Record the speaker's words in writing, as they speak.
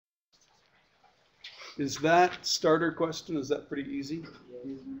Is that starter question? Is that pretty easy?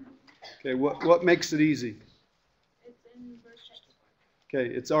 Okay, what makes it easy? It's in vertex.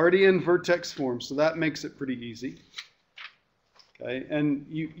 Okay, it's already in vertex form, so that makes it pretty easy. Okay, and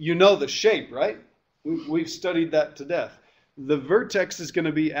you know the shape, right? We've studied that to death. The vertex is going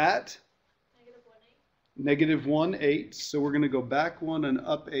to be at -1, 8. -1, 8. So we're going to go back 1 and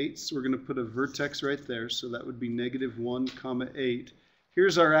up 8. So we're going to put a vertex right there. So that would be -1, 8.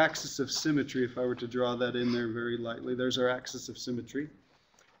 Here's our axis of symmetry. If I were to draw that in there very lightly, there's our axis of symmetry.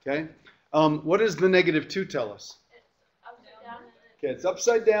 Okay. What does the -2 tell us? It's upside down. Okay, it's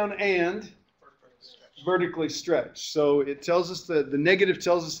upside down and vertically stretched. So it tells us that the negative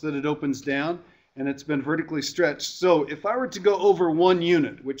tells us that it opens down and it's been vertically stretched. So if I were to go over 1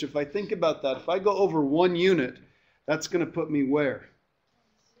 unit, which if I think about that, if I go over 1 unit, that's going to put me where?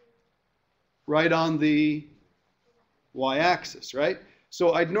 Right on the y-axis, right?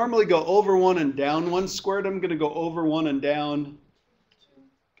 So I'd normally go over 1 and down 1 squared. I'm going to go over 1 and down.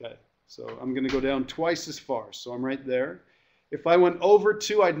 Okay, so I'm going to go down twice as far. So I'm right there. If I went over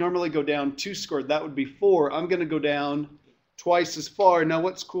 2, I'd normally go down 2 squared. That would be 4. I'm going to go down twice as far. Now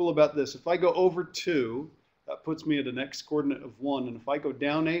what's cool about this? If I go over 2, that puts me at an x coordinate of 1. And if I go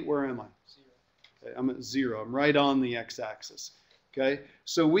down 8, where am I? 0. Okay, I'm at 0. I'm right on the x-axis. Okay,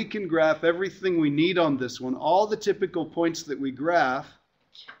 so we can graph everything we need on this one. All the typical points that we graph,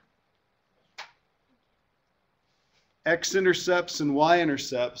 x-intercepts and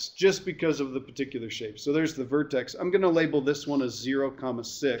y-intercepts, just because of the particular shape. So there's the vertex. I'm going to label this one as 0,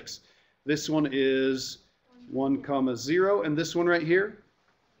 6. This one is 1, 0. And this one right here?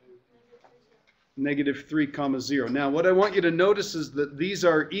 -3, 0. Now what I want you to notice is that these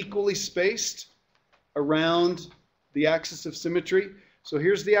are equally spaced around the axis of symmetry. So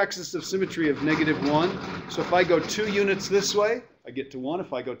here's the axis of symmetry of -1. So if I go 2 units this way, I get to 1.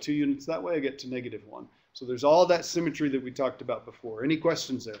 If I go 2 units that way, I get to -1. So there's all that symmetry that we talked about before. Any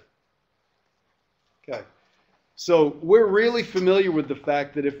questions there? Okay. So we're really familiar with the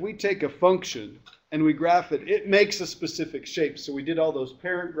fact that if we take a function and we graph it, it makes a specific shape. So we did all those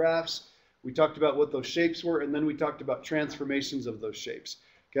parent graphs. We talked about what those shapes were, and then we talked about transformations of those shapes.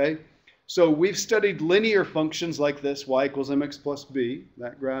 Okay. So we've studied linear functions like this, y = mx plus b.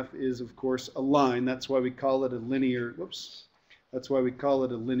 That graph is, of course, a line. That's why we call it a linear, that's why we call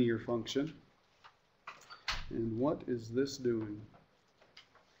it a linear function. And what is this doing?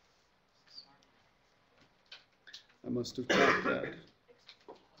 I must have tapped that.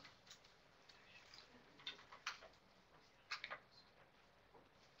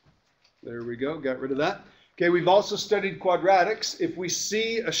 There we go, got rid of that. Okay, we've also studied quadratics. If we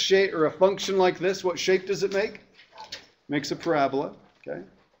see a shape or a function like this, what shape does it make? Makes a parabola, okay?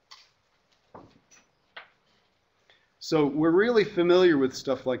 So we're really familiar with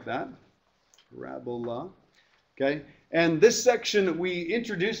stuff like that. Parabola, okay? And this section, we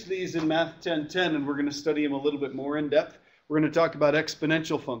introduced these in Math 1010, and we're going to study them a little bit more in depth. We're going to talk about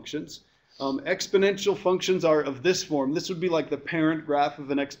exponential functions. Exponential functions are of this form. This would be like the parent graph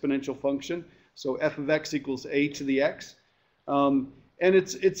of an exponential function. So f of x equals a to the x. And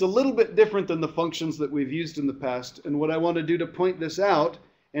it's a little bit different than the functions that we've used in the past. And what I want to do to point this out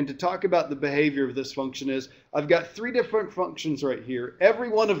and to talk about the behavior of this function is I've got 3 different functions right here. Every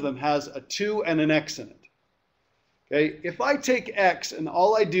one of them has a 2 and an x in it. Okay, if I take x and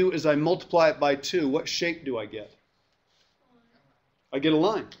all I do is I multiply it by 2, what shape do I get? I get a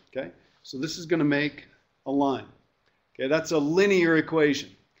line. Okay, so this is going to make a line. Okay, that's a linear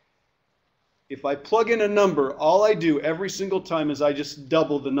equation. If I plug in a number, all I do every single time is I just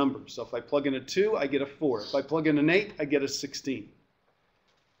double the number. So if I plug in a 2, I get a 4. If I plug in an 8, I get a 16.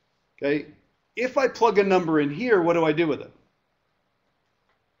 Okay, if I plug a number in here, what do I do with it?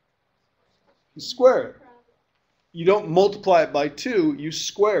 You square it. You don't multiply it by 2, you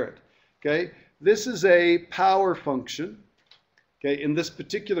square it. Okay, this is a power function. Okay, in this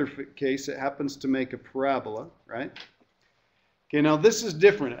particular case, it happens to make a parabola, right? Okay, now this is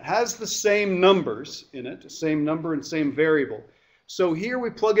different. It has the same numbers in it, the same number and same variable. So here we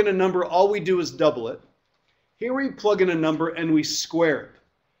plug in a number, all we do is double it. Here we plug in a number and we square it.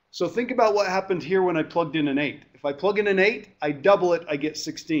 So think about what happened here when I plugged in an 8. If I plug in an 8, I double it, I get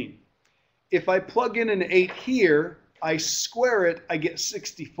 16. If I plug in an 8 here, I square it, I get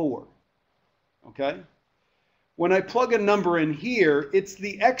 64. Okay? When I plug a number in here, it's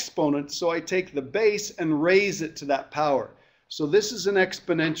the exponent, so I take the base and raise it to that power. So this is an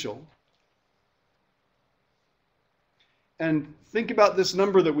exponential. And think about this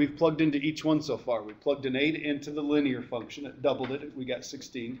number that we've plugged into each one so far. We plugged an 8 into the linear function. It doubled it. We got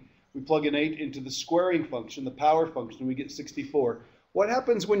 16. We plug an 8 into the squaring function, the power function. We get 64. What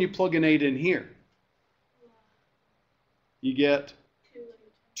happens when you plug an 8 in here? You get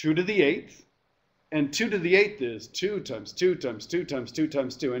 2 to the 8th. And 2 to the 8th is 2 times 2 times 2 times 2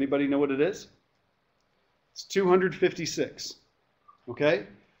 times 2. Anybody know what it is? It's 256. Okay?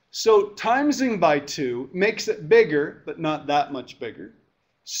 So timesing by 2 makes it bigger, but not that much bigger.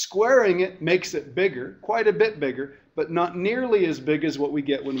 Squaring it makes it bigger, quite a bit bigger, but not nearly as big as what we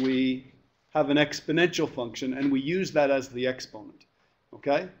get when we have an exponential function and we use that as the exponent.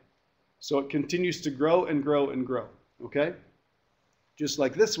 Okay? So it continues to grow and grow and grow. Okay? Just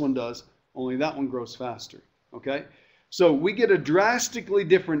like this one does, only that one grows faster. Okay? So we get a drastically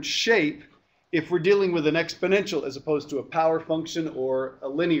different shape if we're dealing with an exponential as opposed to a power function or a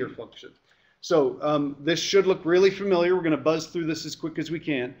linear function. So this should look really familiar. We're going to buzz through this as quick as we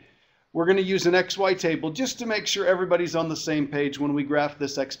can. We're going to use an XY table just to make sure everybody's on the same page when we graph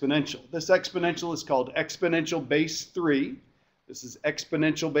this exponential. This exponential is called exponential base 3. This is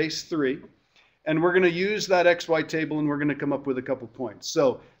exponential base 3. And we're going to use that XY table and we're going to come up with a couple points.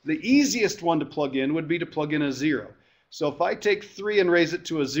 So the easiest one to plug in would be to plug in a 0. So if I take 3 and raise it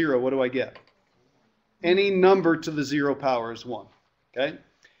to a 0, what do I get? Any number to the 0 power is 1. Okay?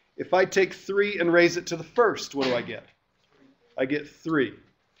 If I take 3 and raise it to the first, what do I get? I get 3.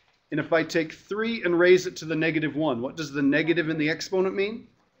 And if I take 3 and raise it to the negative 1, what does the negative in the exponent mean?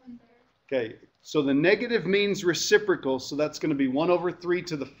 1/3. Okay, so the negative means reciprocal, so that's going to be 1 over 3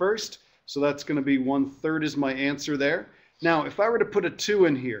 to the first, so that's going to be 1/3 is my answer there. Now, if I were to put a 2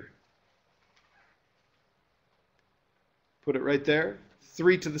 in here, put it right there,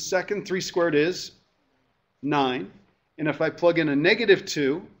 3 to the second, 3 squared is 9. And if I plug in a negative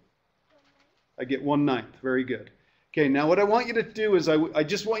 2, I get 1/9. Very good. Okay, now what I want you to do is I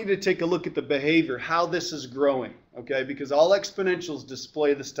just want you to take a look at the behavior, how this is growing, okay? Because all exponentials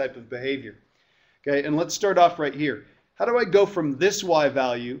display this type of behavior. Okay, and let's start off right here. How do I go from this y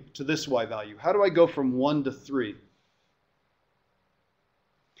value to this y value? How do I go from 1 to 3?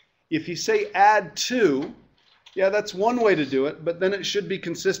 If you say add 2, yeah, that's one way to do it, but then it should be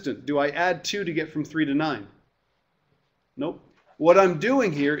consistent. Do I add 2 to get from 3 to 9? Nope. What I'm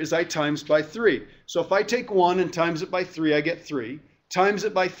doing here is I times by 3. So if I take 1 and times it by 3, I get 3. Times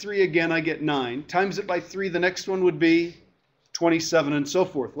it by 3 again, I get 9. Times it by 3, the next one would be 27 and so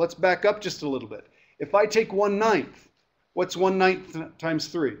forth. Let's back up just a little bit. If I take 1/9, what's 1/9 times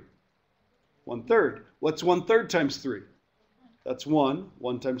 3? 1/3. What's 1/3 times 3? That's 1.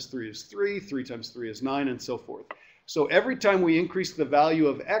 1 times 3 is 3. 3 times 3 is 9 and so forth. So every time we increase the value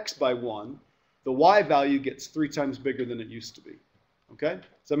of x by 1, the y value gets 3 times bigger than it used to be. Okay?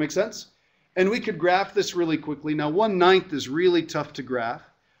 Does that make sense? And we could graph this really quickly. Now 1/9 is really tough to graph.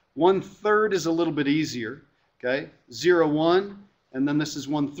 1/3 is a little bit easier. Okay? 0, 1, and then this is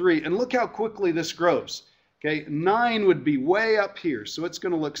 1, 3. And look how quickly this grows. Okay? 9 would be way up here. So it's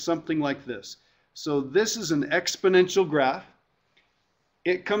going to look something like this. So this is an exponential graph.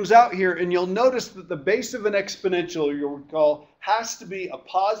 It comes out here, and you'll notice that the base of an exponential, you'll recall, has to be a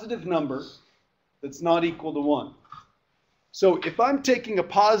positive number that's not equal to 1. So if I'm taking a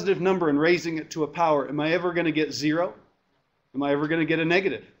positive number and raising it to a power, am I ever going to get 0? Am I ever going to get a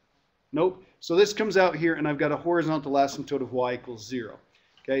negative? Nope. So this comes out here, and I've got a horizontal asymptote of y equals 0.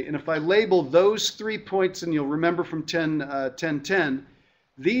 Okay, and if I label those 3 points, and you'll remember from 10,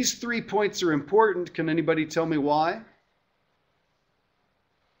 these 3 points are important. Can anybody tell me why?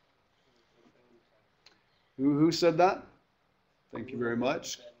 Who said that? Thank you very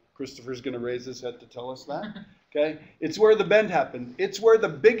much. Christopher's going to raise his head to tell us that. Okay, it's where the bend happened. It's where the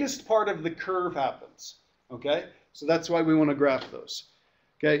biggest part of the curve happens. Okay, so that's why we want to graph those.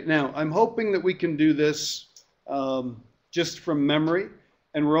 Okay, now I'm hoping that we can do this just from memory,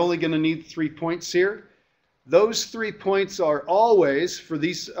 and we're only going to need 3 points here. Those 3 points are always, for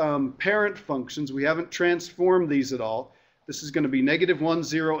these parent functions, we haven't transformed these at all. This is going to be -1,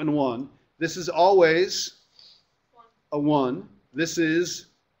 0, and 1. This is always a 1. This is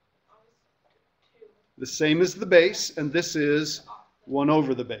the same as the base, and this is 1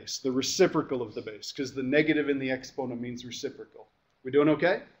 over the base, the reciprocal of the base, because the negative in the exponent means reciprocal. We doing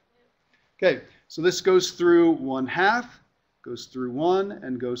okay? Okay, so this goes through 1/2, goes through 1,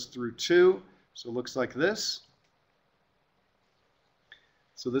 and goes through 2. So it looks like this.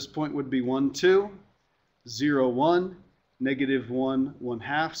 So this point would be 1, 2, 0, 1, -1,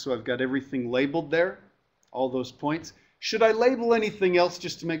 1/2. So I've got everything labeled there, all those points. Should I label anything else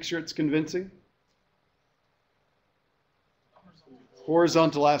just to make sure it's convincing?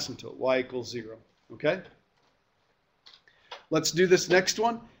 Horizontal asymptote, y equals 0. Okay? Let's do this next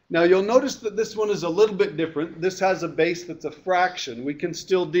one. Now you'll notice that this one is a little bit different. This has a base that's a fraction. We can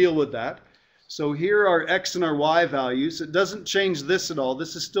still deal with that. So here are x and our y values. It doesn't change this at all.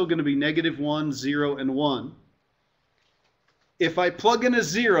 This is still going to be -1, 0, and 1. If I plug in a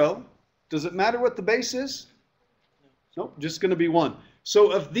 0, does it matter what the base is? Nope, just going to be 1.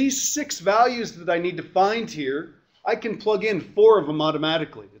 So of these 6 values that I need to find here, I can plug in 4 of them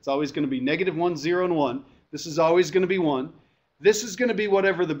automatically. It's always going to be -1, 0, and 1. This is always going to be 1. This is going to be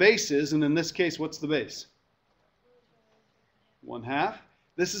whatever the base is, and in this case, what's the base? 1/2.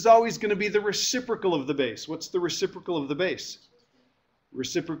 This is always going to be the reciprocal of the base. What's the reciprocal of the base?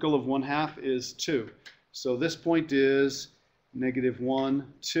 Reciprocal of 1/2 is 2. So this point is -1,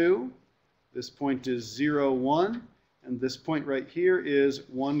 2. This point is 0, 1. And this point right here is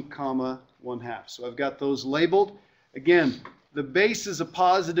 1, 1/2. So I've got those labeled. Again, the base is a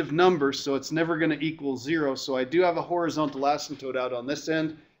positive number, so it's never going to equal 0. So I do have a horizontal asymptote out on this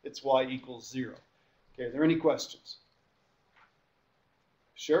end. It's y equals 0. Okay, are there any questions?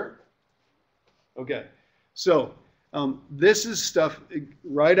 Sure? Okay. So this is stuff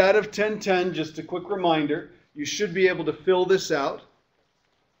right out of 1010. Just a quick reminder. You should be able to fill this out.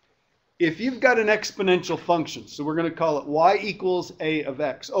 If you've got an exponential function, so we're going to call it y equals a of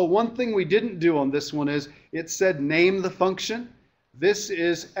x. Oh, one thing we didn't do on this one is it said name the function. This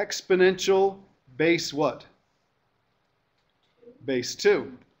is exponential base what? Base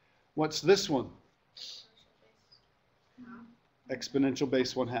 2. What's this one? Exponential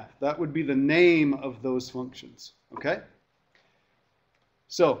base 1/2. That would be the name of those functions. Okay?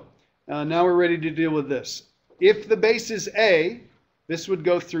 So now we're ready to deal with this. If the base is a, this would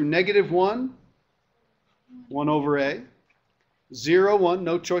go through -1, 1 over a, 0, 1,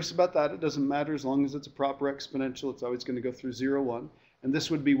 no choice about that. It doesn't matter as long as it's a proper exponential. It's always going to go through 0, 1. And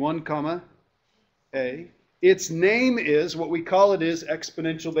this would be 1, a. Its name is, what we call it is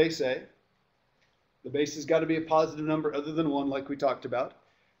exponential base a. The base has got to be a positive number other than 1 like we talked about.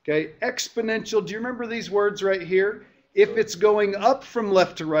 Okay, exponential, do you remember these words right here? If it's going up from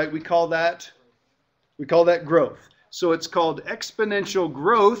left to right, we call that growth. So it's called exponential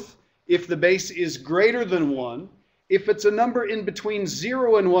growth if the base is greater than 1. If it's a number in between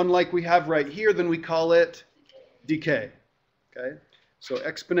 0 and 1 like we have right here, then we call it decay. Okay? So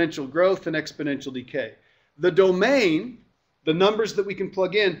exponential growth and exponential decay. The domain, the numbers that we can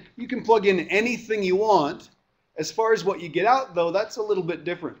plug in, you can plug in anything you want. As far as what you get out, though, that's a little bit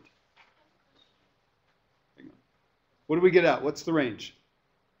different. What do we get out? What's the range?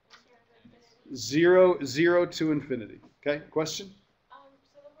 0 to infinity. Okay, question?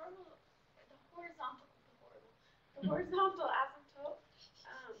 So the horizontal asymptote,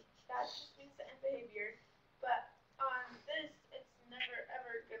 that just means the end behavior. But on this, it's never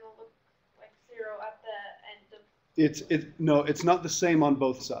ever gonna look like 0 at the end of. No, it's not the same on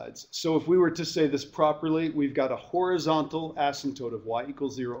both sides. So if we were to say this properly, we've got a horizontal asymptote of y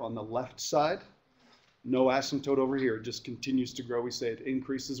equals 0 on the left side. No asymptote over here. It just continues to grow. We say it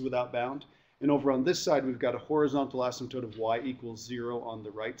increases without bound. And over on this side, we've got a horizontal asymptote of y equals 0 on the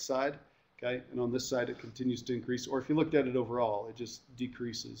right side. Okay? And on this side, it continues to increase. Or if you looked at it overall, it just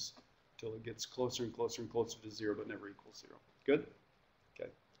decreases until it gets closer and closer and closer to 0, but never equals 0. Good? Okay.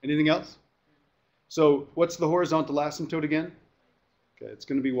 Anything else? So what's the horizontal asymptote again? Okay, it's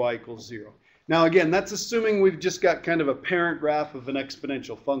going to be y equals 0. Now again, that's assuming we've just got kind of a parent graph of an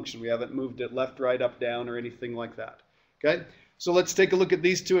exponential function. We haven't moved it left, right, up, down, or anything like that. Okay? So let's take a look at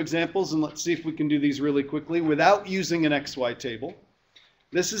these 2 examples and let's see if we can do these really quickly without using an XY table.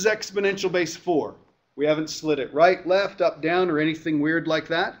 This is exponential base 4. We haven't slid it right, left, up, down, or anything weird like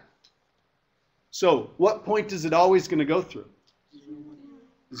that. So what point is it always going to go through?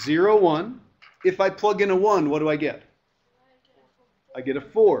 0, 1. If I plug in a 1, what do I get? I get a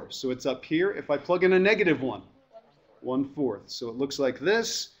 4. So it's up here. If I plug in a -1, 1/4. So it looks like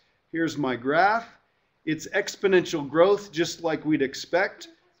this. Here's my graph. It's exponential growth just like we'd expect.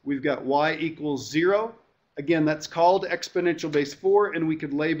 We've got y equals 0. Again, that's called exponential base 4, and we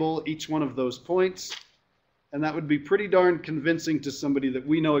could label each one of those points. And that would be pretty darn convincing to somebody that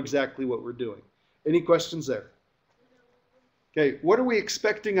we know exactly what we're doing. Any questions there? Okay, what are we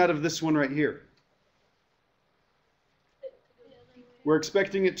expecting out of this one right here? We're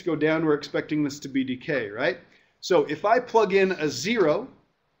expecting it to go down. We're expecting this to be decay, right? So if I plug in a 0,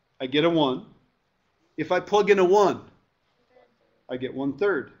 I get a 1. If I plug in a 1, I get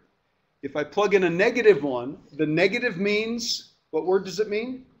 1/3. If I plug in a -1, the negative means, what word does it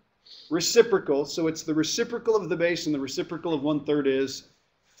mean? Reciprocal. So it's the reciprocal of the base, and the reciprocal of 1/3 is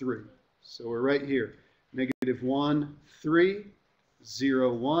 3. So we're right here. -1, 3,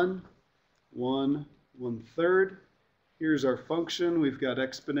 0, 1, 1, 1/3. Here's our function. We've got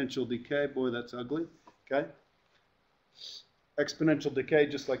exponential decay. Boy, that's ugly. Okay? Exponential decay,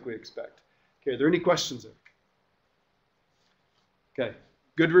 just like we expect. Okay, are there any questions there? Okay,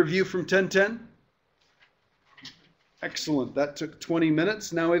 good review from 1010? Excellent. That took 20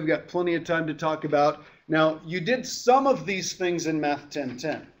 minutes. Now we've got plenty of time to talk about. Now, you did some of these things in Math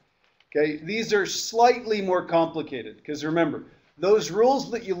 1010. Okay, these are slightly more complicated because remember, those rules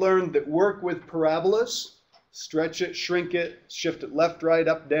that you learned that work with parabolas, stretch it, shrink it, shift it left, right,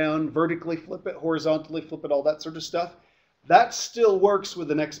 up, down, vertically flip it, horizontally flip it, all that sort of stuff, that still works with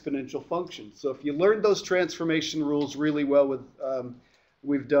an exponential function. So if you learned those transformation rules really well with,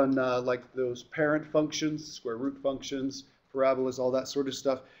 we've done like those parent functions, square root functions, parabolas, all that sort of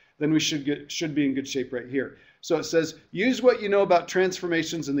stuff, then we should be in good shape right here. So it says, use what you know about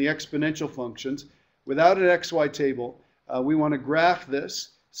transformations in the exponential functions without an XY table. We want to graph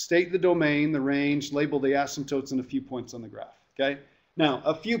this, state the domain, the range, label the asymptotes, and a few points on the graph. Okay? Now,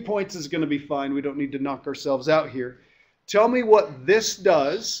 a few points is going to be fine. We don't need to knock ourselves out here. Tell me what this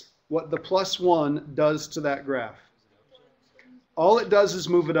does, what the +1 does to that graph. All it does is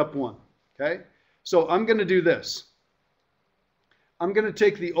move it up 1. Okay? So I'm going to do this. I'm going to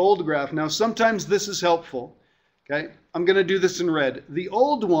take the old graph. Now, sometimes this is helpful. Okay? I'm going to do this in red. The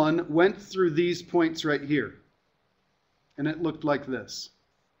old one went through these points right here. And it looked like this.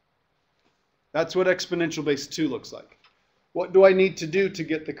 That's what exponential base 2 looks like. What do I need to do to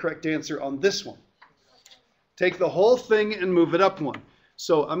get the correct answer on this one? Take the whole thing and move it up 1.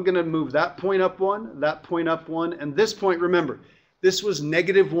 So I'm going to move that point up 1, that point up 1, and this point, remember, this was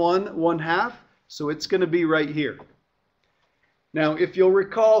 -1, 1/2, so it's going to be right here. Now, if you'll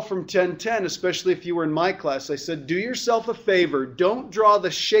recall from 1010, especially if you were in my class, I said, do yourself a favor, don't draw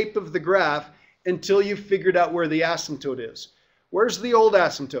the shape of the graph until you've figured out where the asymptote is. Where's the old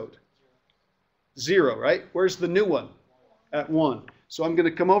asymptote? 0, right? Where's the new one? At 1. So I'm going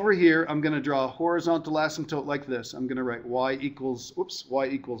to come over here. I'm going to draw a horizontal asymptote like this. I'm going to write y equals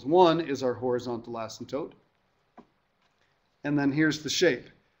 1 is our horizontal asymptote. And then here's the shape.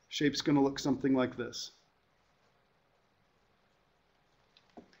 Shape's going to look something like this.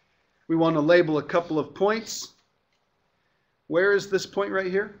 We want to label a couple of points. Where is this point right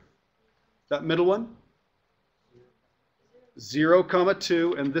here? That middle one? 0,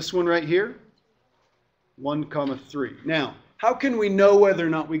 2, and this one right here? 1, 3. Now, how can we know whether or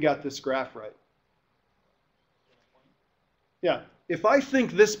not we got this graph right? Yeah, if I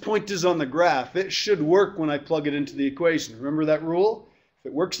think this point is on the graph, it should work when I plug it into the equation. Remember that rule? If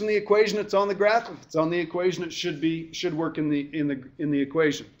it works in the equation, it's on the graph. If it's on the equation, it should work in the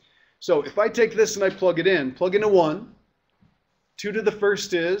equation. So if I take this and I plug in a 1, 2 to the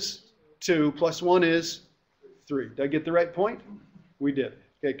first is 2, plus 1 is 3. Did I get the right point? We did.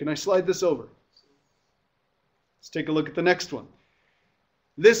 Okay, can I slide this over? Let's take a look at the next one.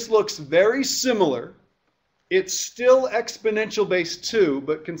 This looks very similar. It's still exponential base 2,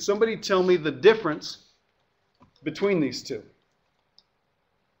 but can somebody tell me the difference between these two?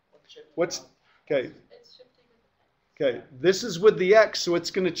 Okay, this is with the x, so it's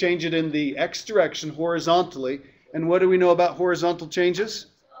going to change it in the x direction horizontally. And what do we know about horizontal changes?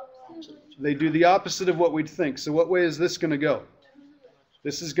 They do the opposite of what we'd think. So what way is this going to go?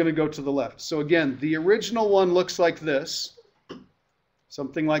 This is going to go to the left. So again, the original one looks like this,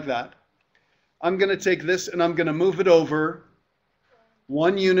 something like that. I'm going to take this and I'm going to move it over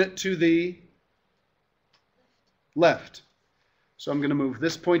 1 unit to the left. So I'm going to move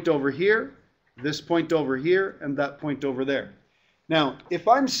this point over here, this point over here, and that point over there. Now, if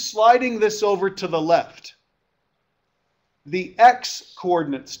I'm sliding this over to the left, the x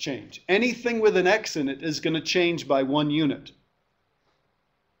coordinates change. Anything with an x in it is going to change by 1 unit.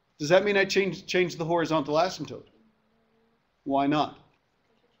 Does that mean I change the horizontal asymptote? Why not?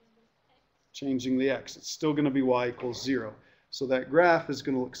 Changing the x. It's still going to be y equals 0. So that graph is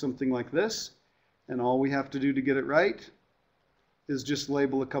going to look something like this. And all we have to do to get it right is just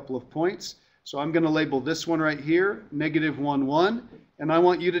label a couple of points. So I'm going to label this one right here, -1, 1. And I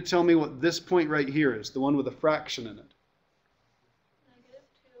want you to tell me what this point right here is, the one with a fraction in it.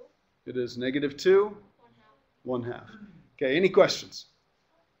 -2. It is -2, 1/2. Okay, any questions?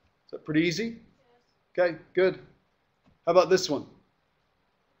 Is that pretty easy? Yes. Okay, good. How about this one?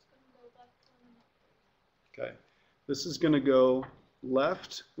 Okay, this is going to go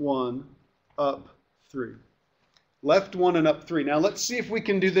left 1, up 3. Left 1 and up 3. Now let's see if we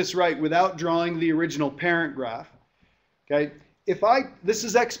can do this right without drawing the original parent graph. Okay, this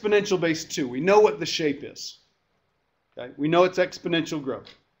is exponential base 2. We know what the shape is. Okay, we know it's exponential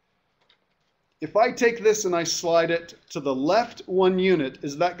growth. If I take this and I slide it to the left 1 unit,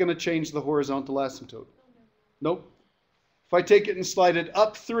 is that going to change the horizontal asymptote? Nope. If I take it and slide it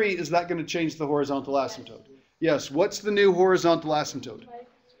up 3, is that going to change the horizontal asymptote? Yes. What's the new horizontal asymptote?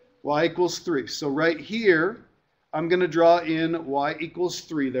 Y equals 3. So right here, I'm going to draw in y equals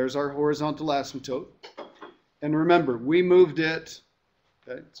 3. There's our horizontal asymptote. And remember, we moved it.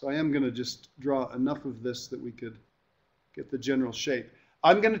 Okay, so I am going to just draw enough of this that we could get the general shape.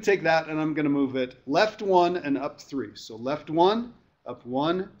 I'm going to take that and I'm going to move it left 1 and up 3. So left 1, up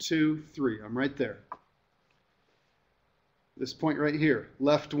 1, 2, 3. I'm right there. This point right here.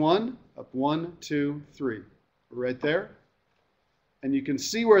 Left 1, up 1, 2, 3. We're right there. And you can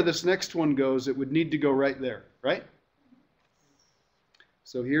see where this next one goes. It would need to go right there, right?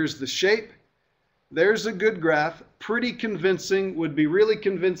 So here's the shape. There's a good graph. Pretty convincing. Would be really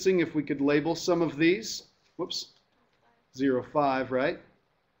convincing if we could label some of these. Whoops. 0, 5, right?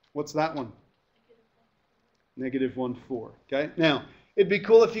 What's that one? Negative 1, 4. Okay. Now, it'd be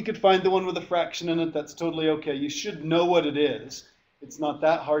cool if you could find the one with a fraction in it. That's totally okay. You should know what it is. It's not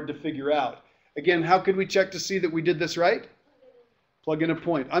that hard to figure out. Again, how could we check to see that we did this right? Plug in a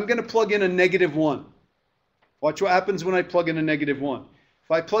point. I'm going to plug in a negative 1. Watch what happens when I plug in a negative 1.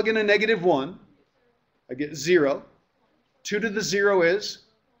 If I plug in a negative 1, I get 0. 2 to the 0 is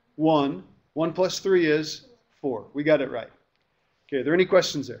 1. 1 plus 3 is 4. We got it right. Okay, are there any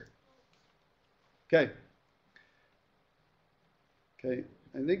questions there? Okay. Okay,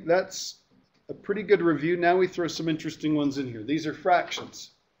 I think that's a pretty good review. Now we throw some interesting ones in here. These are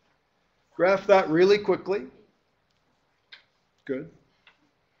fractions. Graph that really quickly. Good.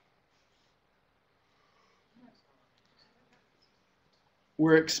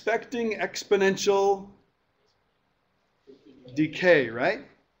 We're expecting exponential decay, right?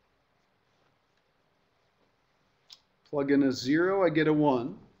 Plug in a 0, I get a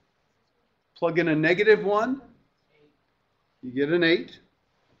 1. Plug in a negative 1, you get an 8.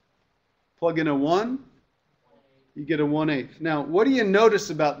 Plug in a 1, you get a 1/8. Now, what do you notice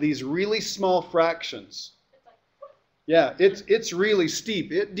about these really small fractions? Yeah, it's really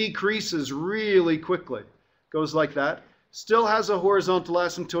steep. It decreases really quickly. Goes like that. Still has a horizontal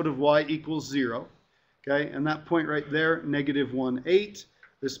asymptote of y equals 0. Okay, and that point right there, negative 1/8.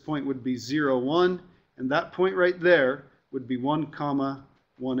 This point would be 0, 1. And that point right there would be 1,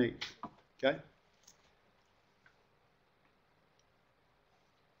 1/8. Okay?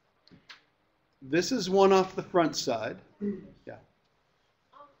 This is one off the front side. Yeah.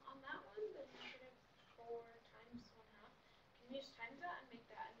 On that one, the negative 4 times 1/2, can you just times that and make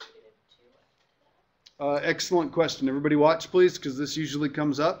that a negative 2 after that? Excellent question. Everybody watch, please, because this usually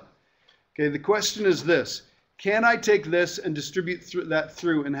comes up. Okay, the question is this. Can I take this and distribute that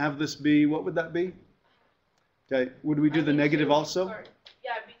through and have this be, what would that be? Okay, would we do the negative also? Yeah,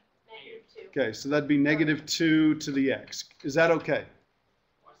 it'd be negative 2. Okay, so that'd be negative 2 to the x. Is that okay?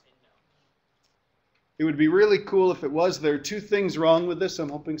 It would be really cool if it was. There are two things wrong with this. I'm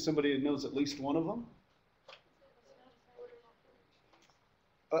hoping somebody knows at least one of them.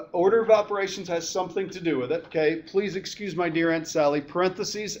 Order of operations has something to do with it. Okay, please excuse my dear Aunt Sally.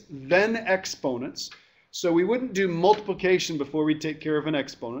 Parentheses, then exponents. So we wouldn't do multiplication before we take care of an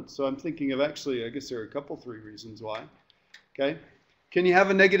exponent. So I'm thinking of actually, I guess there are a couple, 3 reasons why. Okay, can you have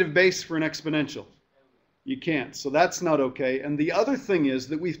a negative base for an exponential? You can't, so that's not okay. And the other thing is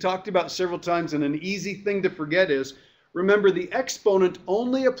that we've talked about several times, and an easy thing to forget is, remember the exponent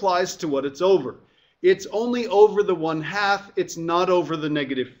only applies to what it's over. It's only over the 1/2, it's not over the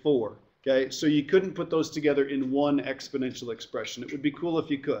negative 4. Okay, so you couldn't put those together in one exponential expression. It would be cool if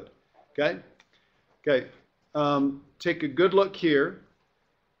you could. Okay, okay. Take a good look here.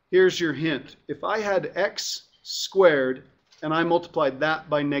 Here's your hint. If I had x squared and I multiplied that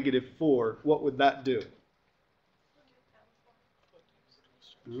by negative 4, what would that do?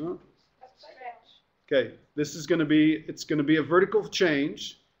 Okay, this is going to be, it's going to be a vertical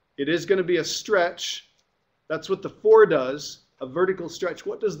change. It is going to be a stretch. That's what the 4 does, a vertical stretch.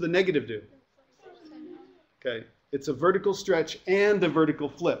 What does the negative do? Okay, it's a vertical stretch and a vertical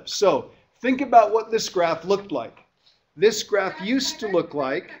flip. So think about what this graph looked like. This graph used to look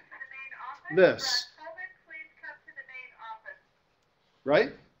like this.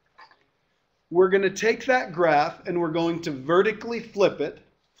 Right? We're going to take that graph and we're going to vertically flip it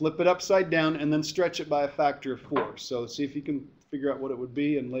upside down, and then stretch it by a factor of 4. So see if you can figure out what it would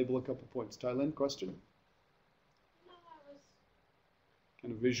be and label a couple points. Tylin, question? No, I was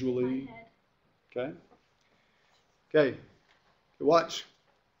kind of visually. Okay. Okay. Watch.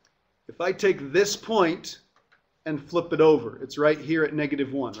 If I take this point and flip it over, it's right here at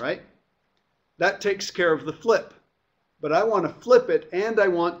negative 1, right? That takes care of the flip. But I want to flip it and I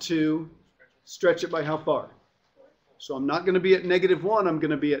want to stretch it by how far? So I'm not going to be at negative 1, I'm going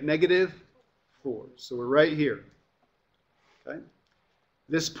to be at negative 4. So we're right here. Okay.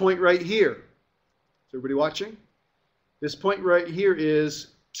 This point right here. Is everybody watching? This point right here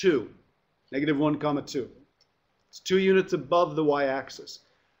is 2. Negative 1, 2. It's 2 units above the y-axis.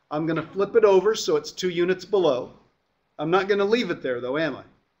 I'm going to flip it over so it's 2 units below. I'm not going to leave it there though, am I?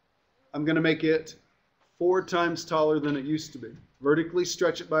 I'm going to make it 4 times taller than it used to be. Vertically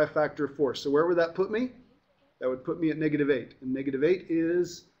stretch it by a factor of 4. So where would that put me? That would put me at -8. And -8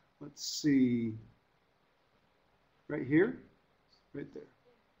 is, let's see, right here, right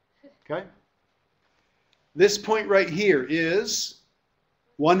there. Okay? This point right here is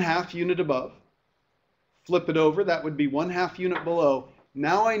 1/2 unit above. Flip it over, that would be 1/2 unit below.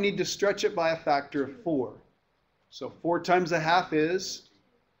 Now I need to stretch it by a factor of 4. So 4 times 1/2 is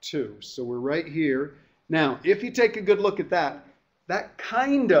 2. So we're right here. Now, if you take a good look at that, that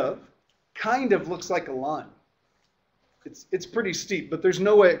kind of looks like a line. It's pretty steep, but there's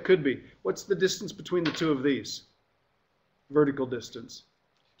no way it could be. What's the distance between the two of these? Vertical distance.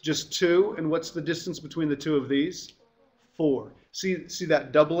 Just 2, and what's the distance between the two of these? 4. See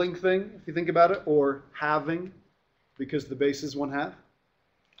that doubling thing, if you think about it, or halving, because the base is 1/2?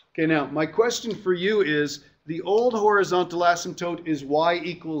 Okay, now, my question for you is, the old horizontal asymptote is y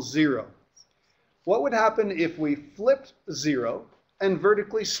equals 0. What would happen if we flipped 0 and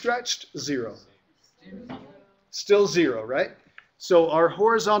vertically stretched 0? Still 0, right? So our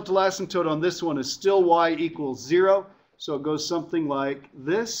horizontal asymptote on this one is still y equals 0. So it goes something like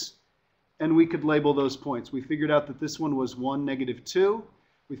this, and we could label those points. We figured out that this one was 1, -2.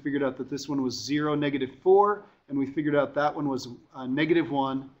 We figured out that this one was 0, -4. And we figured out that one was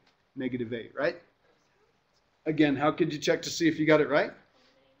 -1, -8, right? Again, how could you check to see if you got it right?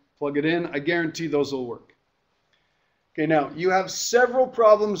 Plug it in. I guarantee those will work. Okay, now you have several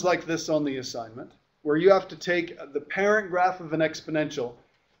problems like this on the assignment where you have to take the parent graph of an exponential,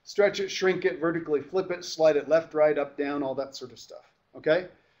 stretch it, shrink it, vertically flip it, slide it left, right, up, down, all that sort of stuff. Okay?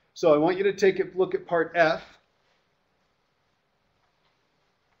 So I want you to take a look at part F.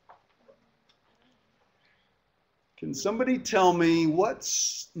 Can somebody tell me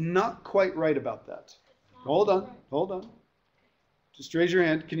what's not quite right about that? Hold on. Just raise your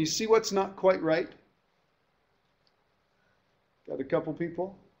hand. Can you see what's not quite right? Got a couple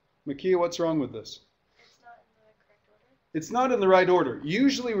people? Makia, what's wrong with this? It's not in the right order.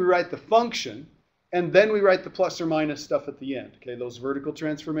 Usually we write the function, and then we write the plus or minus stuff at the end. Okay, those vertical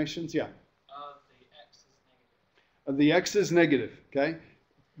transformations, yeah. The x is negative, okay?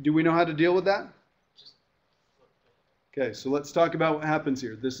 Do we know how to deal with that? Okay, so let's talk about what happens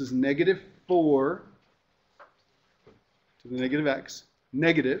here. This is -4 to the negative x,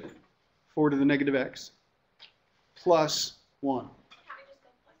 -4 to the negative x, plus 1.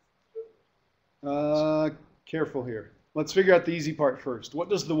 Careful here. Let's figure out the easy part first. What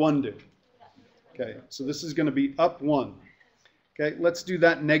does the 1 do? Okay, so this is going to be up 1. Okay, let's do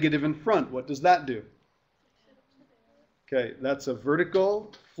that negative in front. What does that do? Okay, that's a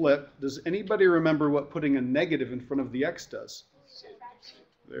vertical flip. Does anybody remember what putting a negative in front of the x does?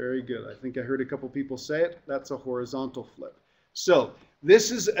 Very good. I think I heard a couple people say it. That's a horizontal flip. So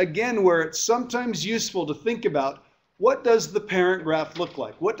this is, again, where it's sometimes useful to think about, what does the parent graph look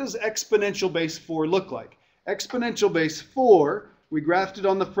like? What does exponential base 4 look like? Exponential base 4, we graphed it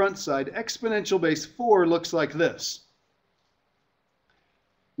on the front side. Exponential base 4 looks like this.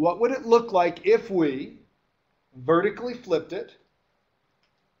 What would it look like if we vertically flipped it,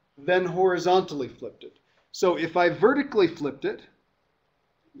 then horizontally flipped it? So if I vertically flipped it,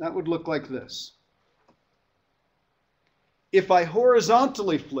 that would look like this. If I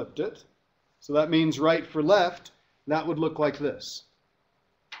horizontally flipped it, so that means right for left, that would look like this.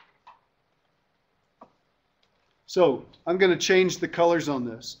 So I'm going to change the colors on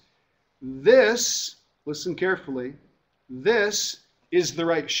this. This, listen carefully, this is the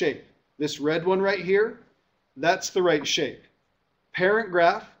right shape. This red one right here, that's the right shape. Parent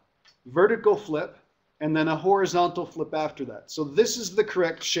graph, vertical flip, and then a horizontal flip after that. So this is the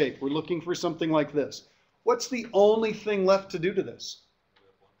correct shape. We're looking for something like this. What's the only thing left to do to this?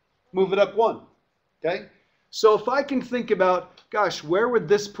 Move it up 1. Okay? So if I can think about, gosh, where would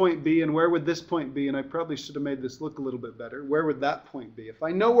this point be and where would this point be? And I probably should have made this look a little bit better. Where would that point be? If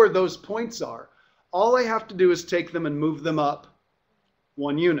I know where those points are, all I have to do is take them and move them up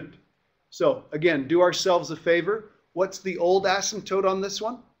 1 unit. So again, do ourselves a favor. What's the old asymptote on this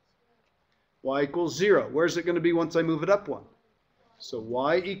one? Y equals 0. Where's it going to be once I move it up 1? So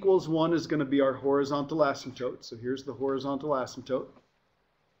y equals 1 is going to be our horizontal asymptote. So here's the horizontal asymptote.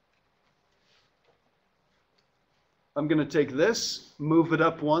 I'm going to take this, move it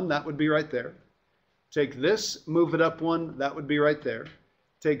up 1, that would be right there. Take this, move it up 1, that would be right there.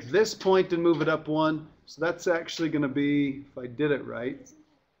 Take this point and move it up 1. So that's actually going to be, if I did it right,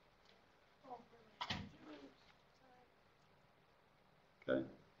 okay,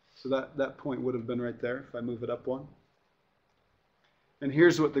 so that point would have been right there if I move it up 1. And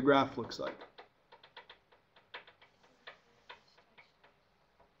here's what the graph looks like.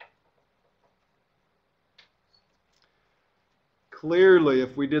 Clearly,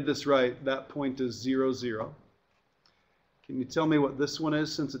 if we did this right, that point is 0, 0. Can you tell me what this one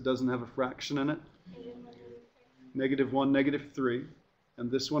is since it doesn't have a fraction in it? -1, -3.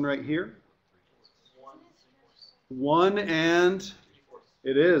 And this one right here? 1 and,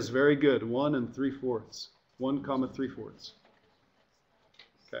 it is, very good, 1 and 3/4. 1, 3/4.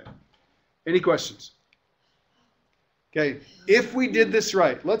 Okay. Any questions? Okay, if we did this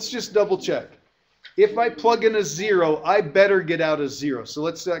right, let's just double check. If I plug in a 0, I better get out a 0. So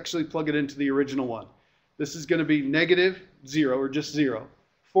let's actually plug it into the original one. This is going to be -0, or just 0.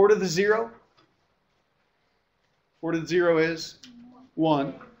 4 to the 0? 4 to the 0 is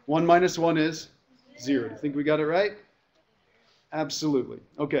 1. 1 minus 1 is 0. You think we got it right? Absolutely.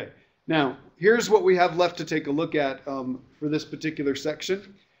 Okay. Now, here's what we have left to take a look at for this particular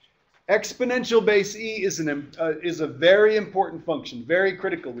section. Exponential base e is a very important function, very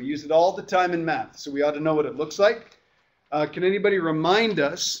critical. We use it all the time in math, so we ought to know what it looks like. Can anybody remind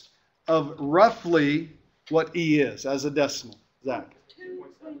us of roughly what e is as a decimal? Zach?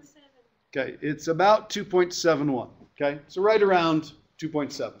 2.7. Okay, it's about 2.71. Okay, so right around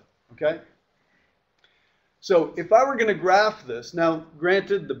 2.7. Okay. So if I were going to graph this, now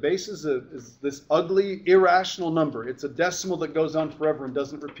granted the base is this ugly irrational number. It's a decimal that goes on forever and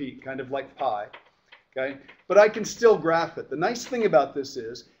doesn't repeat, kind of like pi. Okay, but I can still graph it. The nice thing about this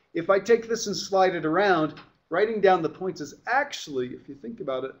is if I take this and slide it around, writing down the points is actually, if you think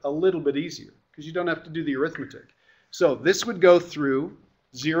about it, a little bit easier because you don't have to do the arithmetic. So this would go through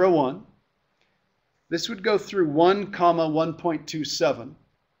 0, 1. This would go through 1, 1.27.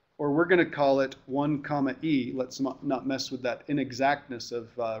 Or we're going to call it 1, e. Let's not mess with that inexactness of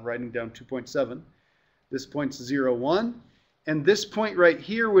writing down 2.7. This point's 0, 1. And this point right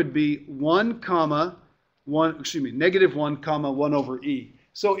here would be -1, 1 over e.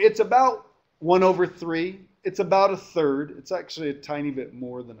 So it's about 1 over 3. It's about a third. It's actually a tiny bit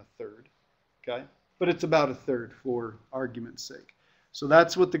more than a third. Okay? But it's about a third for argument's sake. So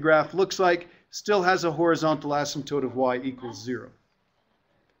that's what the graph looks like. Still has a horizontal asymptote of y equals 0.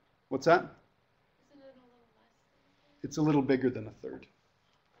 What's that? It's a little bigger than a third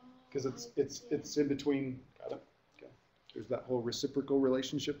because it's in between. Got it. Okay. There's that whole reciprocal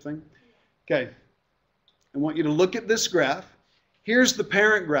relationship thing. Okay. I want you to look at this graph. Here's the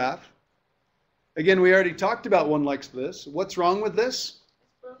parent graph. Again, we already talked about one like this. What's wrong with this?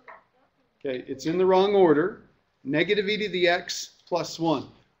 Okay, it's in the wrong order. -e to the x plus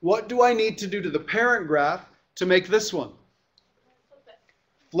 1. What do I need to do to the parent graph to make this one?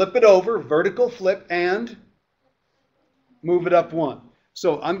 Flip it over, vertical flip, and move it up 1.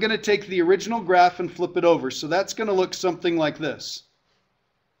 So I'm going to take the original graph and flip it over. So that's going to look something like this.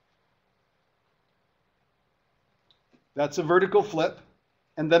 That's a vertical flip.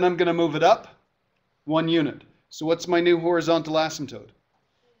 And then I'm going to move it up 1 unit. So what's my new horizontal asymptote?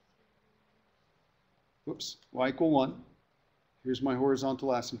 Whoops, y equal 1. Here's my horizontal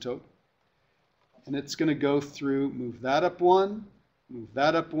asymptote. And it's going to go through, move that up 1. Move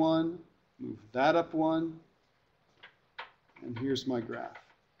that up 1, move that up 1, and here's my graph.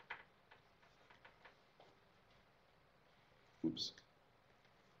 Oops.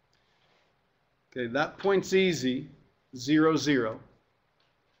 Okay, that point's easy, 0, 0.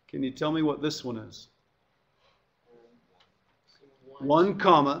 Can you tell me what this one is? 1,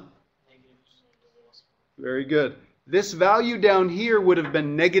 comma. Very good. This value down here would have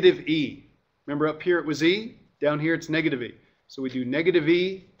been -e. Remember up here it was e? Down here it's -e. So we do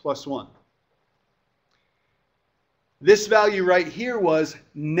 -e plus 1. This value right here was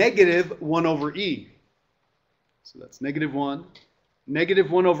 -1 over e. So that's -1,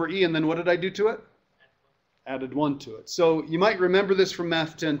 -1 over e, and then what did I do to it? Added 1 to it. So you might remember this from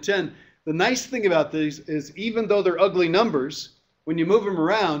Math 1010. The nice thing about these is even though they're ugly numbers, when you move them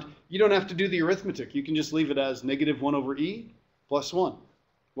around, you don't have to do the arithmetic. You can just leave it as -1 over e plus 1.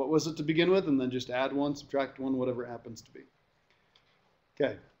 What was it to begin with? And then just add 1, subtract 1, whatever it happens to be.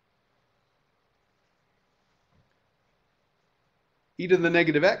 Okay. E to the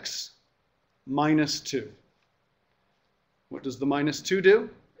 -x minus 2. What does the -2 do?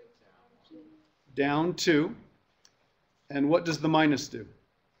 Down 2. And what does the minus do?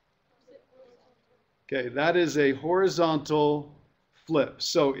 Okay, that is a horizontal flip.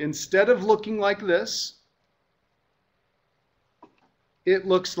 So instead of looking like this, it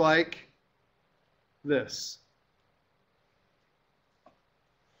looks like this.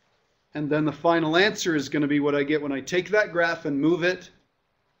 And then the final answer is going to be what I get when I take that graph and move it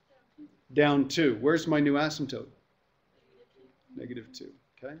down 2. Where's my new asymptote? Negative 2.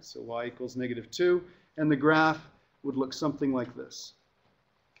 Okay, so y equals negative 2. And the graph would look something like this.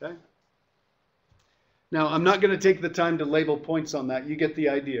 Okay? Now, I'm not going to take the time to label points on that. You get the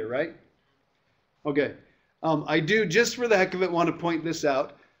idea, right? Okay. I do, just for the heck of it, want to point this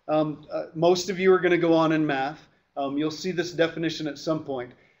out. Most of you are going to go on in math. You'll see this definition at some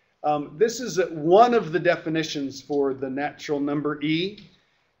point. This is one of the definitions for the natural number e.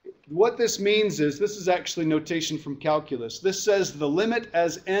 What this means is, this is actually notation from calculus. This says the limit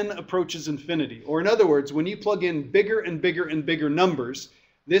as n approaches infinity. Or in other words, when you plug in bigger and bigger and bigger numbers,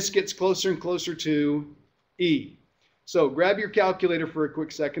 this gets closer and closer to e. So grab your calculator for a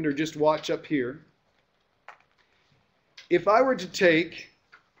quick second, or just watch up here. If I were to take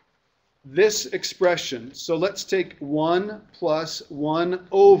this expression, so let's take 1 plus 1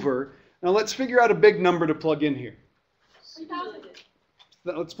 over. Now let's figure out a big number to plug in here. 3,000.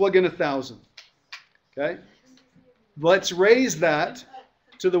 Let's plug in 1,000. Okay? Let's raise that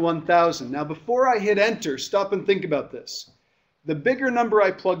to the 1,000. Now before I hit enter, stop and think about this. The bigger number I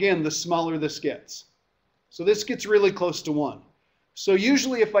plug in, the smaller this gets. So this gets really close to 1. So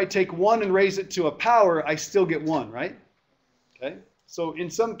usually if I take 1 and raise it to a power, I still get 1, right? Okay? So in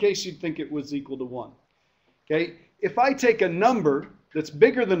some case, you'd think it was equal to 1. Okay? If I take a number that's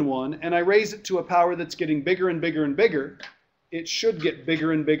bigger than 1 and I raise it to a power that's getting bigger and bigger and bigger, it should get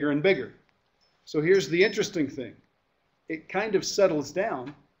bigger and bigger and bigger. So here's the interesting thing. It kind of settles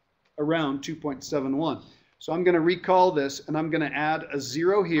down around 2.71. So I'm going to recall this, and I'm going to add a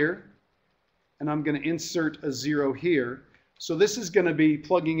 0 here, and I'm going to insert a 0 here. So this is going to be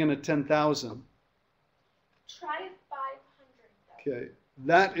plugging in a 10,000. Try 500. Okay,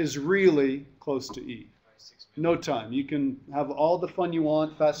 that is really close to E. No time. You can have all the fun you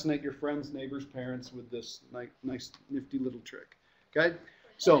want, fascinate your friends, neighbors, parents with this nice, nifty little trick. Okay,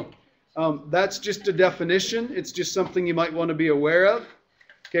 so that's just a definition. It's just something you might want to be aware of.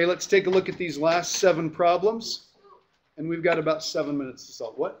 Okay, let's take a look at these last 7 problems. And we've got about 7 minutes to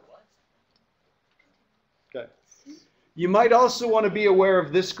solve. What? Okay. You might also want to be aware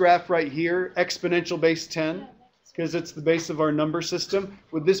of this graph right here, exponential base 10, because it's the base of our number system.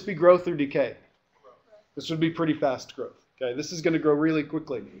 Would this be growth or decay? This would be pretty fast growth. Okay, this is going to grow really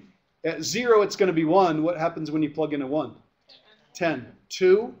quickly. At 0, it's going to be 1. What happens when you plug in a 1? 10.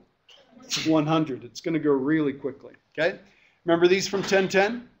 2? 100. It's going to go really quickly. Okay? Remember these from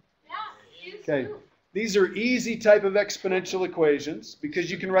 1010? Yeah. Okay. These are easy type of exponential equations because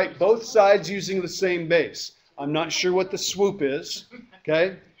you can write both sides using the same base. I'm not sure what the swoop is.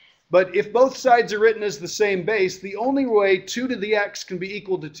 Okay? But if both sides are written as the same base, the only way 2 to the x can be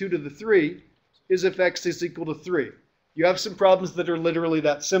equal to 2 to the 3 is if x is equal to 3. You have some problems that are literally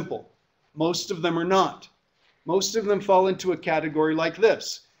that simple. Most of them are not. Most of them fall into a category like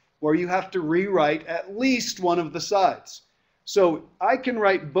this, where you have to rewrite at least one of the sides. So I can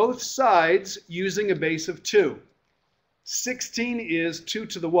write both sides using a base of 2. 16 is 2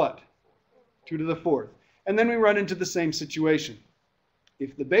 to the what? 2 to the 4th. And then we run into the same situation.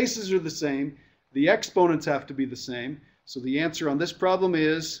 If the bases are the same, the exponents have to be the same. So the answer on this problem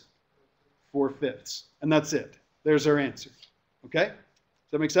is 4/5. And that's it. There's our answer. Okay?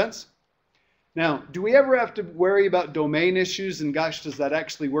 Does that make sense? Now, do we ever have to worry about domain issues? And gosh, does that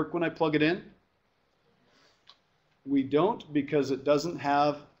actually work when I plug it in? We don't, because it doesn't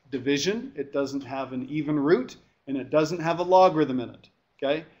have division, it doesn't have an even root, and it doesn't have a logarithm in it.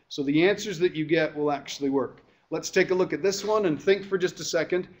 Okay? So the answers that you get will actually work. Let's take a look at this one and think for just a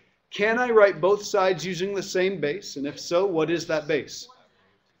second. Can I write both sides using the same base? And if so, what is that base?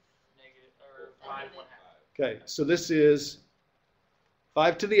 Okay, so this is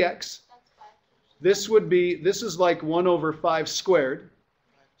 5 to the x. This is like 1 over 5 squared.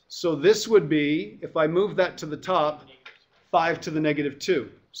 So this would be, if I move that to the top, 5 to the negative 2.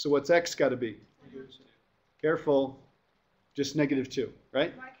 So what's x got to be? Careful, just negative 2,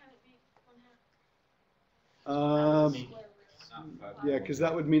 right? Why can't it be 1/2? Yeah, because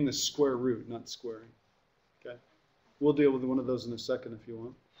that would mean the square root, not squaring. Okay, we'll deal with one of those in a second if you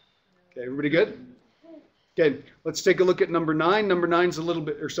want. Okay, everybody good? Okay, let's take a look at number 9. Number 9's a little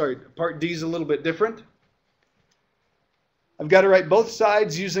bit, part D's a little bit different. I've got to write both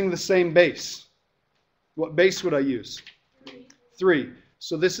sides using the same base. What base would I use? 3.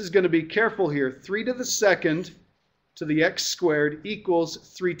 So this is going to be, careful here, 3 to the 2nd to the x squared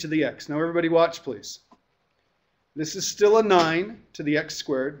equals 3 to the x. Now everybody watch, please. This is still a 9 to the x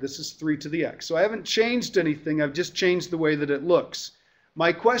squared. This is 3 to the x. So I haven't changed anything. I've just changed the way that it looks.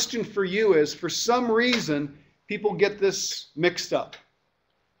 My question for you is, for some reason, people get this mixed up.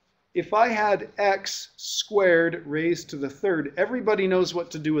 If I had x squared raised to the 3rd, everybody knows what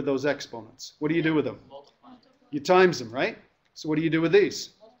to do with those exponents. What do you do with them? You times them, right? So what do you do with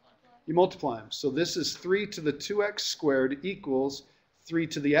these? You multiply them. So this is 3 to the 2x squared equals 3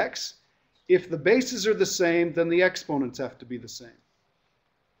 to the x. If the bases are the same, then the exponents have to be the same.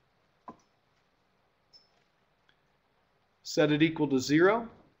 Set it equal to 0.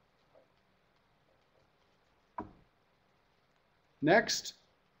 Next,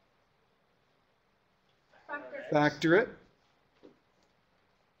 factor it.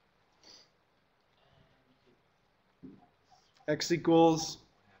 X equals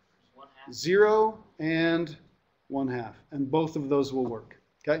 0 and 1/2. And both of those will work.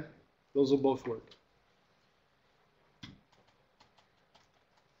 Okay? Those will both work.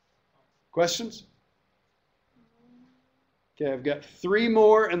 Questions? Okay, I've got 3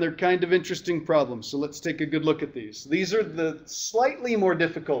 more, and they're kind of interesting problems. So let's take a good look at these. These are the slightly more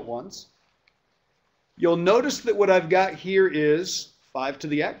difficult ones. You'll notice that what I've got here is 5 to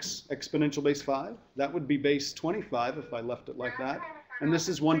the x, exponential base 5. That would be base 25 if I left it like that. And this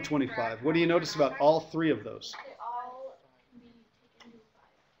is 125. What do you notice about all 3 of those?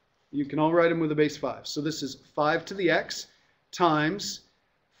 You can all write them with a base 5. So this is 5 to the x times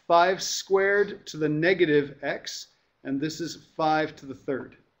 5 squared to the negative x. And this is 5 to the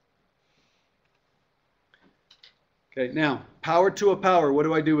third. Okay, now, power to a power, what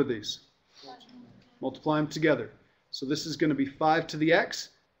do I do with these? Multiply them together. So this is going to be 5 to the x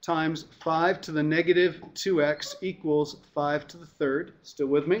times 5 to the negative 2x equals 5 to the third. Still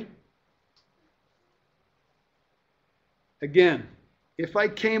with me? Again, if I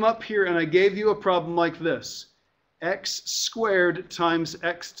came up here and I gave you a problem like this, x squared times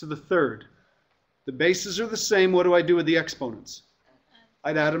x to the third. The bases are the same. What do I do with the exponents?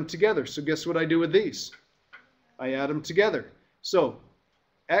 I'd add them together. So guess what I do with these? I add them together. So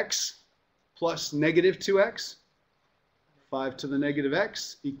x plus negative 2x, 5 to the negative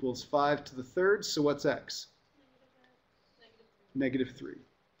x equals 5 to the third. So what's x? Negative 3.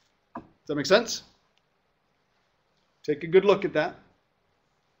 Does that make sense? Take a good look at that.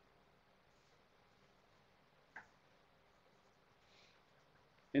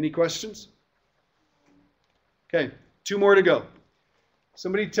 Any questions? Okay, 2 more to go.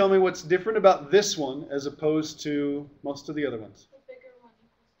 Somebody tell me what's different about this one as opposed to most of the other ones.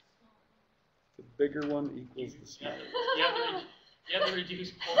 The bigger one equals the smaller one. You have to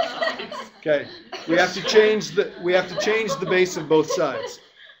reduce both sides. Okay, we have to change the base of both sides.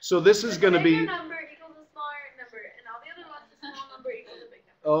 So this is going to be. The bigger number equals a smaller number, and all the other ones, the small number equals a big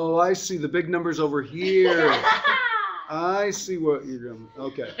number. Oh, I see. The big number's over here. I see what you're doing.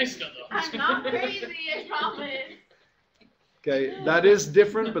 Okay. I'm not crazy, I promise. Okay, that is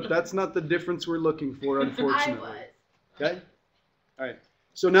different, but that's not the difference we're looking for, unfortunately. I was. Okay? All right.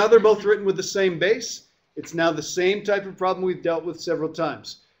 So now they're both written with the same base. It's now the same type of problem we've dealt with several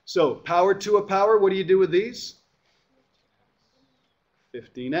times. So power to a power, what do you do with these?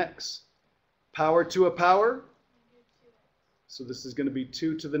 15x. Power to a power? So this is going to be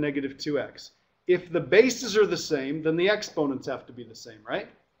 2 to the negative 2x. If the bases are the same, then the exponents have to be the same, right?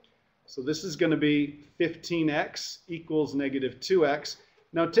 So this is going to be 15x equals negative 2x.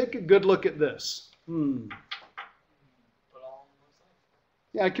 Now take a good look at this.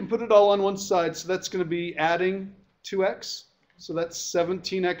 Yeah, I can put it all on one side. So that's going to be adding 2x. So that's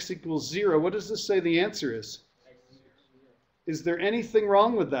 17x equals 0. What does this say the answer is? Is there anything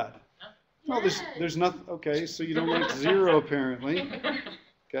wrong with that? No, there's nothing. Okay, so you don't like 0 apparently.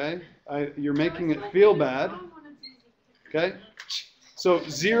 Okay, you're making it feel bad. Okay, so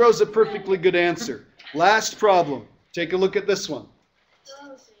 0 is a perfectly good answer. Last problem. Take a look at this one.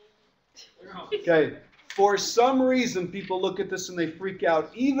 Okay, for some reason people look at this and they freak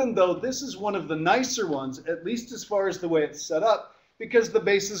out, even though this is one of the nicer ones, at least as far as the way it's set up, because the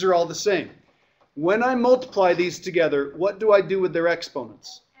bases are all the same. When I multiply these together, what do I do with their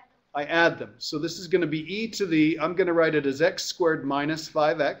exponents? I add them. So this is going to be e to the, I'm going to write it as x squared minus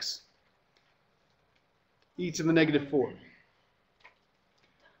 5x, e to the negative 4.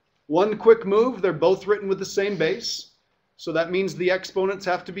 One quick move, they're both written with the same base. So that means the exponents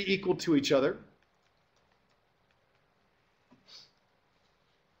have to be equal to each other.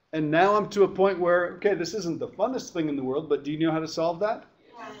 And now I'm to a point where, okay, this isn't the funnest thing in the world, but do you know how to solve that?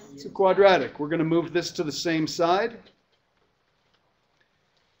 Yes. It's a quadratic. We're going to move this to the same side.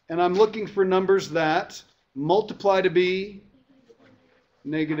 And I'm looking for numbers that multiply to be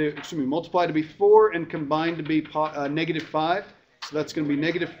multiply to be 4 and combine to be negative 5. So that's going to be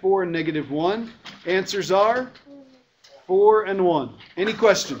negative 4 and negative 1. Answers are 4 and 1. Any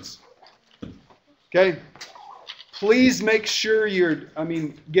questions? Okay. Please make sure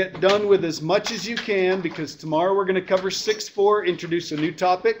get done with as much as you can, because tomorrow we're going to cover 6.4, introduce a new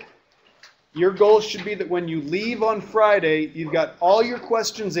topic. Your goal should be that when you leave on Friday, you've got all your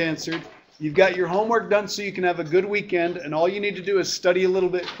questions answered, you've got your homework done so you can have a good weekend, and all you need to do is study a little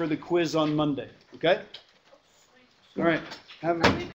bit for the quiz on Monday. Okay? All right. Have a